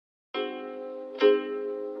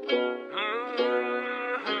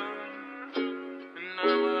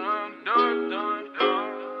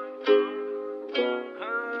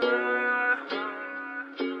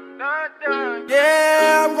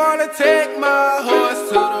take my horse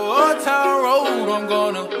to the old town road. I'm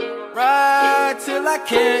gonna ride till I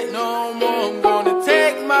can't no more. I'm gonna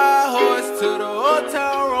take my horse to the old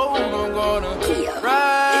town road. I'm gonna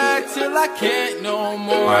ride till I can't no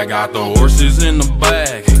more. I got the horses in the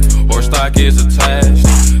bag, horse stock is attached.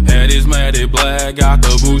 Head is matted black, got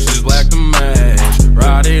the bushes black to match.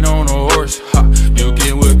 Riding on a horse, ha, you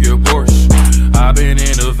can whip your Porsche. I been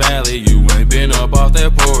in the valley, you ain't been up off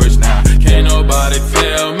that porch. Now, can't nobody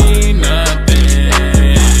tell me nothing.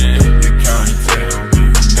 You can't tell me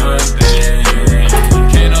nothing.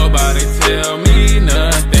 Can't nobody tell me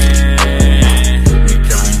nothing. You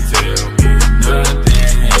can't tell me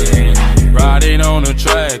nothing. Riding on a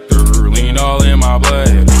tractor, lean all in my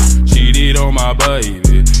blood. Cheated on my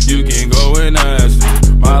baby, you can go and ask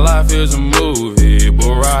her. My life is a movie,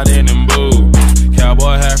 bull riding in boots.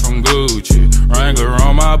 Cowboy hat from Gucci, Wrangler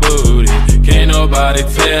on my booty. Can't nobody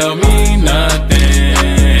tell me nothing.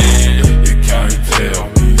 You can't tell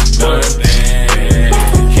me nothing.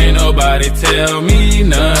 Can't nobody tell me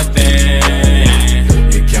nothing.